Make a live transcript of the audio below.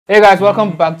Hey guys,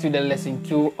 welcome back to the lesson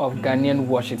 2 of Ghanaian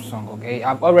worship song. Okay,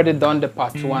 I've already done the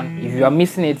part 1. If you are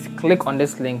missing it, click on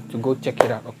this link to go check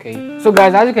it out. Okay, so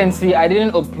guys, as you can see, I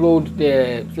didn't upload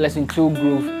the lesson 2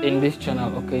 groove in this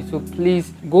channel. Okay, so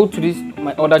please go to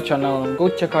my other channel, go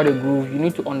check out the groove. You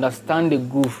need to understand the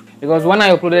groove, because when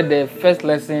I uploaded the first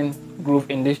lesson groove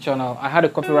in this channel, I had a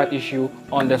copyright issue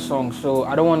on the song, so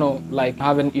I don't want to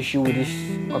have an issue with this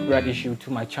copyright issue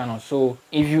to my channel. So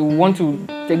if you want to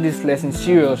take this lesson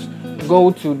serious,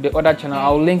 go to the other channel.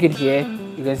 I'll link it here,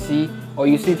 you can see, or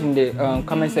you see it in the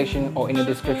comment section or in the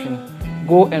description.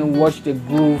 Go and watch the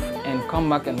groove and come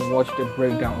back and watch the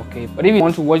breakdown. Okay, but if you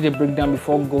want to watch the breakdown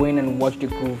before going and watch the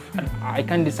groove, I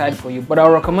can't decide for you, but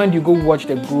I'll recommend you go watch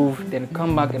the groove, then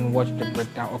come back and watch the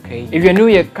breakdown. Okay, if you're new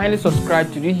here, kindly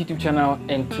subscribe to this YouTube channel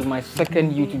and to my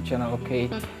second YouTube channel. Okay,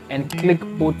 and click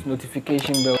both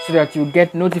notification bell so that you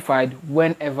get notified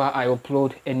whenever I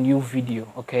upload a new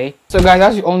video. Okay, so guys,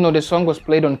 as you all know, the song was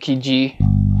played on key G.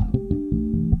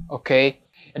 Okay,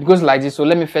 it goes like this. So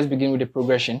let me first begin with the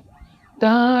progression.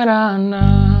 Da da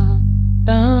na,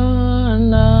 da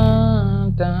na,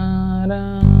 da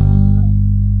da.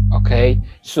 Okay,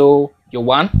 so your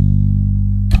 1,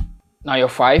 now your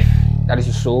 5, that is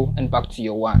your soul, and back to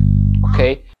your 1.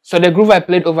 Okay, so the groove I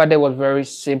played over there was very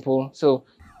simple. So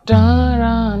da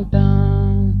da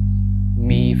da,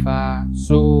 mi fa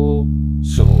so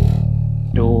so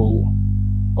do.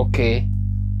 Okay,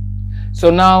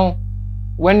 so now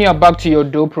when you are back to your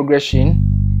do progression,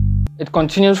 it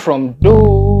continues from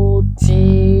do,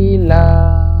 ti,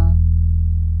 la.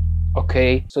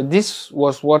 Okay, so this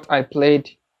was what I played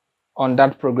on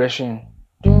that progression.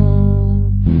 Do,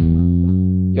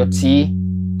 your T,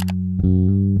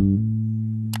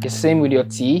 the same with your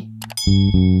T,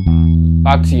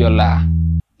 back to your la.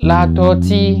 La, to,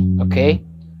 ti, okay,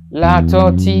 la,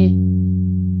 to, ti,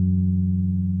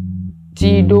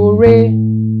 ti, do, re,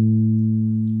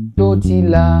 do, ti,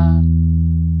 la.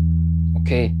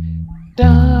 Okay.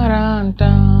 Da, da,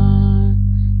 da,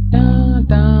 da,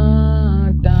 da,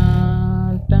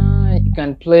 da, da. You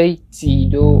can play Ti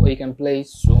do or you can play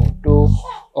So do.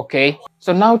 Okay,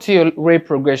 so now to your re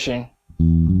progression.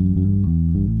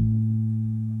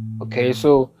 Okay,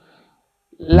 so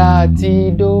La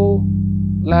Ti do,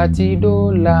 La Ti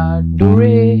do, La do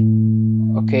re.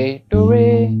 Okay, do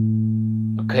re.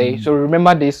 Okay, so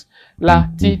remember this. La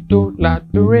Ti do, La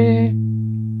do re.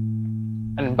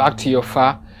 And back to your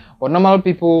Fa. But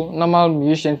normal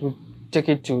musicians will take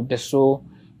it to the so,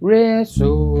 re,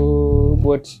 so,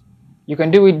 but you can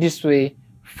do it this way,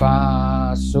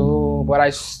 fa, so, but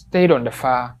I stayed on the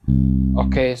fa.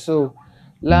 Okay, so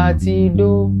la, ti,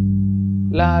 do,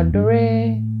 la, do,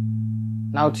 re.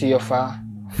 Now to your fa,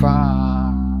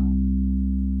 fa.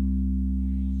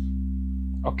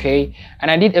 Okay, and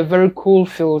I did a very cool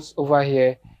fills over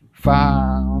here,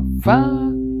 fa, fa,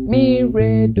 mi,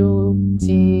 re, do,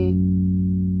 ti.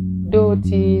 Do,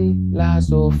 ti, la,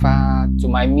 so, fa to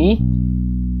my mi.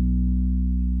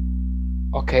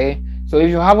 Okay, so if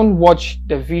you haven't watched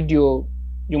the video,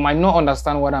 you might not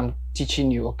understand what I'm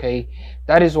teaching you. Okay,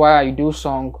 that is why I do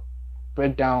song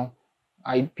breakdown.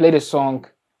 I play the song,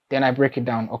 then I break it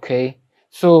down. Okay,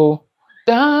 so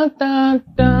da da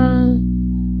da,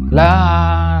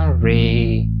 la,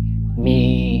 re,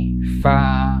 mi,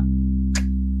 fa,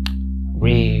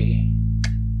 re,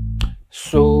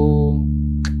 so.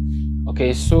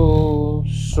 Okay, so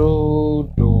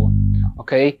do.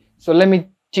 Okay, so let me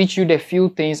teach you the few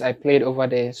things I played over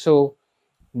there. So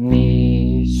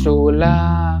mi, so,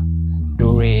 la,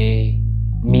 do, re,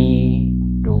 mi,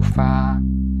 do, fa.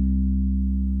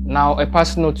 Now a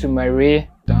pass note to my re.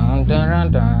 Dun, dun,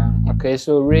 dun, dun. Okay,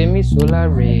 so re, mi, so, la,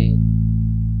 re.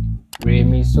 Re,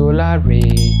 mi, so, la, re.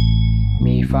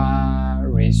 Mi, fa,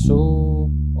 re,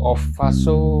 so. Or fa,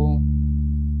 so.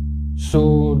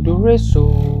 So, do, re,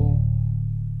 so.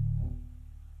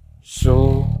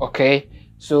 So, okay,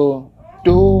 so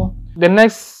do. The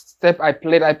next step I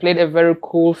played a very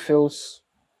cool fills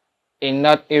in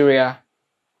that area,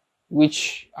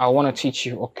 which I want to teach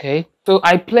you. Okay, so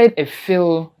I played a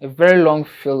fill, a very long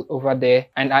fill over there,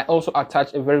 and I also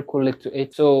attached a very cool lick to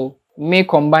it. So me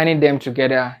combining them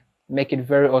together make it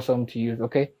very awesome to use.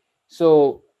 Okay,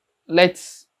 so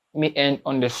let's me end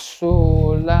on the so,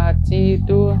 la, ti,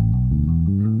 do.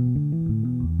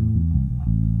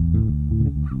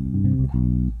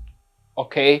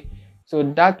 Okay, so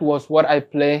that was what I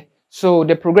play. So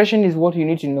the progression is what you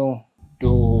need to know.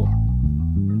 Do,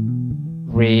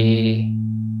 re,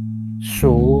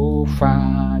 so,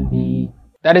 fa, mi.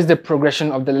 That is the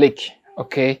progression of the lick.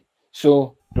 Okay,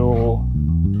 so do,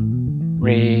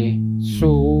 re,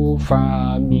 so,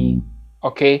 fa, mi.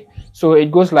 Okay, so it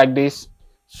goes like this.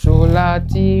 so la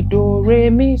ti do re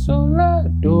mi so la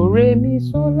do re mi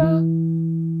so la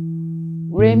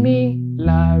re mi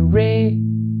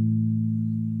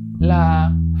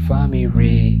la fa mi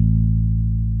re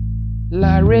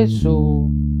so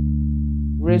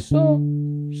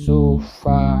so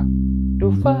fa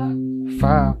do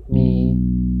fa mi.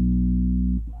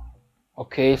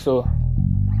 Okay, so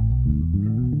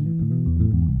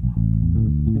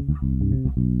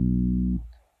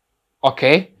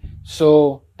okay,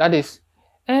 so that is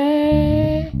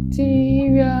then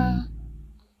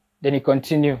you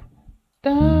continue.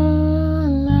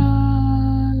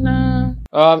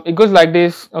 It goes like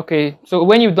this. Okay, so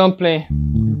when you're done playing,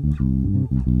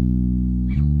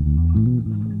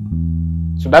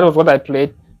 so that was what I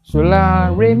played. So la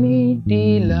re mi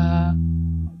di la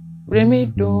re mi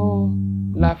do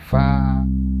la fa.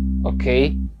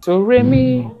 Okay, so re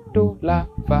mi do la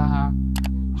fa,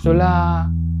 so la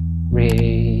re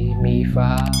mi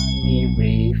fa mi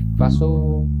re fa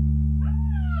so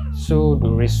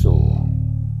do re so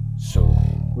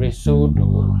re so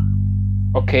do.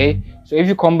 Okay, so if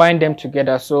you combine them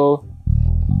together, so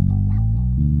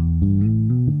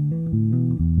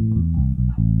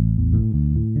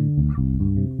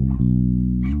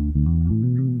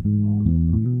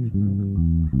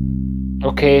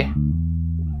okay,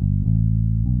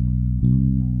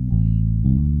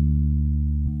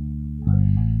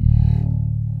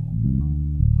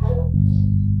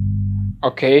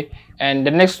 okay, and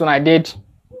the next one I did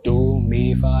do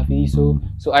mi fa fi so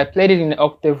I played it in the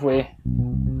octave way.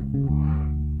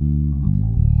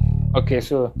 Okay,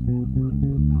 so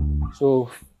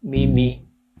mi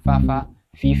fa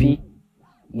fi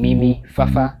mi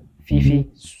fa fi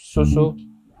so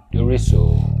do re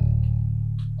so.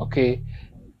 Okay,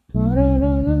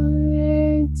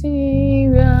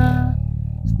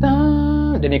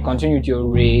 then you continue with your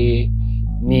re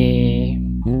mi.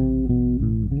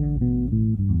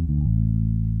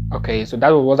 Okay, so that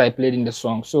was what I played in the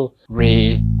song. So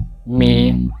re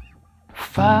mi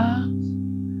fa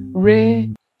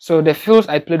re. So the fills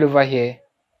I played over here,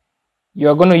 you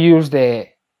are going to use the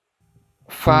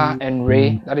fa and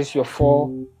re, that is your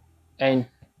 4 and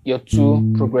your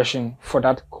 2 progression for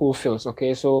that cool fills.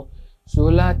 Okay, so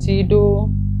la ti do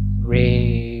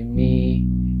re mi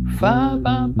fa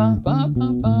ba ba ba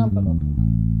ba ba ba.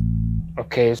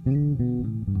 Okay,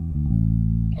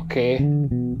 okay,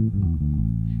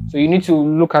 so you need to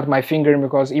look at my fingering,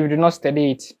 because if you do not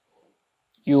study it,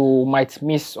 you might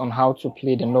miss on how to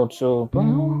play the note. So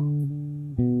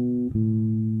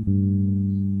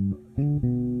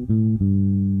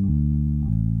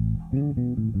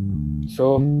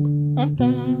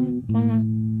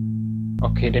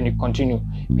okay, then you continue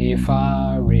mi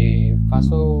fa re fa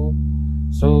so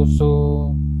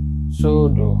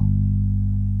do.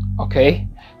 Okay,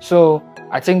 so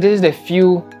I think this is the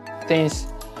few things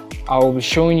I will be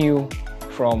showing you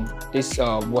from this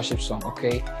worship song.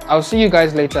 Okay, I'll see you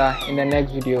guys later in the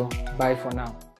next video. Bye for now.